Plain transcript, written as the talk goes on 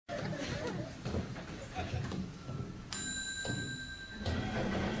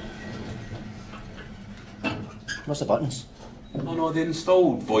What's the buttons? Oh no, they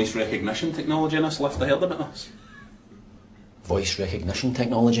installed voice recognition technology in this lift. I heard about this. Voice recognition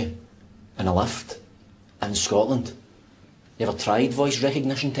technology? In a lift? In Scotland? You ever tried voice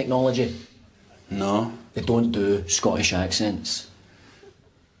recognition technology? No. They don't do Scottish accents.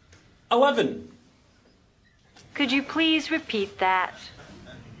 11. Could you please repeat that?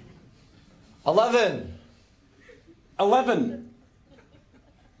 11. 11.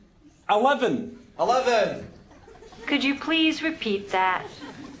 11. 11. Could you please repeat that?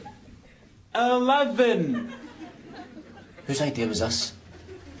 11. Whose idea was this?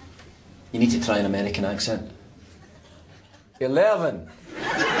 You need to try an American accent. 11.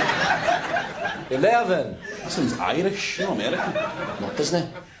 11. That sounds Irish, not American. Not, doesn't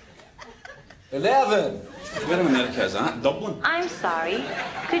it? 11. Where in America is that? Dublin? I'm sorry.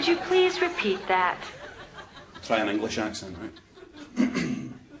 Could you please repeat that? Try an English accent, right?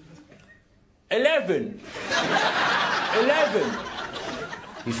 11. 11.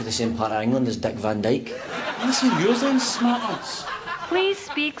 You for the same part of England as Dick Van Dyke? Listen, yours then, smart ass. Please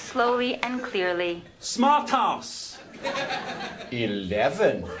speak slowly and clearly. Smart ass.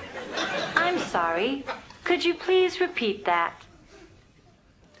 11. I'm sorry. Could you please repeat that?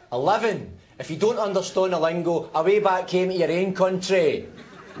 11. If you don't understand the lingo, away back home to your own country.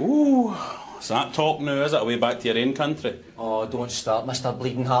 Ooh, is that talk now, is it? Away back to your own country? Oh, don't start, Mr.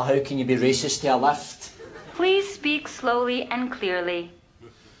 Bleeding Heart. How can you be racist to a lift? Please speak slowly and clearly.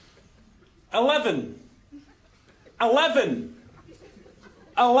 11. 11.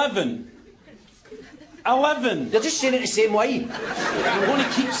 11. 11. You're just saying it the same way. I'm going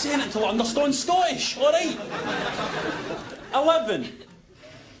to keep saying it until I understand Scottish, alright? 11.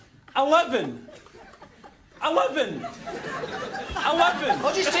 11. 11. 11.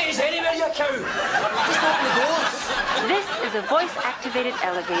 I'll just take us anywhere, you cow. Just open the doors. This is a voice-activated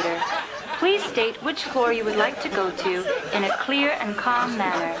elevator. Please state which floor you would like to go to in a clear and calm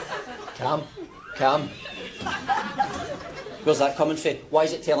manner. Calm. Calm. Where's that coming from? Why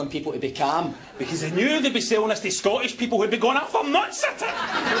is it telling people to be calm? Because they knew they'd be selling this to Scottish people who'd be going up for nut sitting.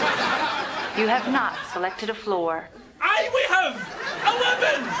 You have not selected a floor. Aye, we have!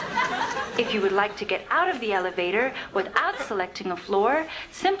 11! If you would like to get out of the elevator without selecting a floor,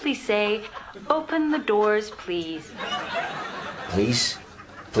 simply say, "Open the doors, please." Please?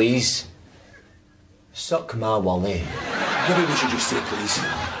 Please? Suck my wally. Maybe we should just say please.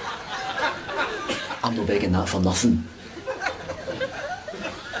 I'm not begging that for nothing.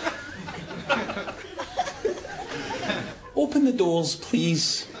 Open the doors,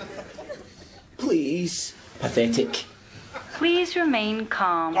 please. Please. Pathetic. Please remain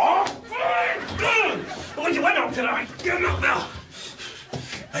calm. Oh, fine! What you went up to that? Get him up there!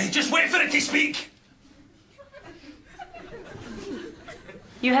 Hey, just wait for it to speak!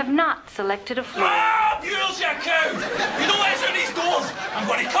 You have not selected a floor. Ah, mules, you cow! You don't let us out these doors! I'm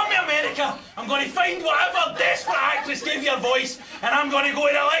going to come to America, I'm going to find whatever desperate actress gave you a voice, and I'm going to go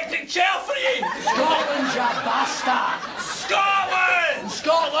in an electric chair for you! Scotland, you bastard!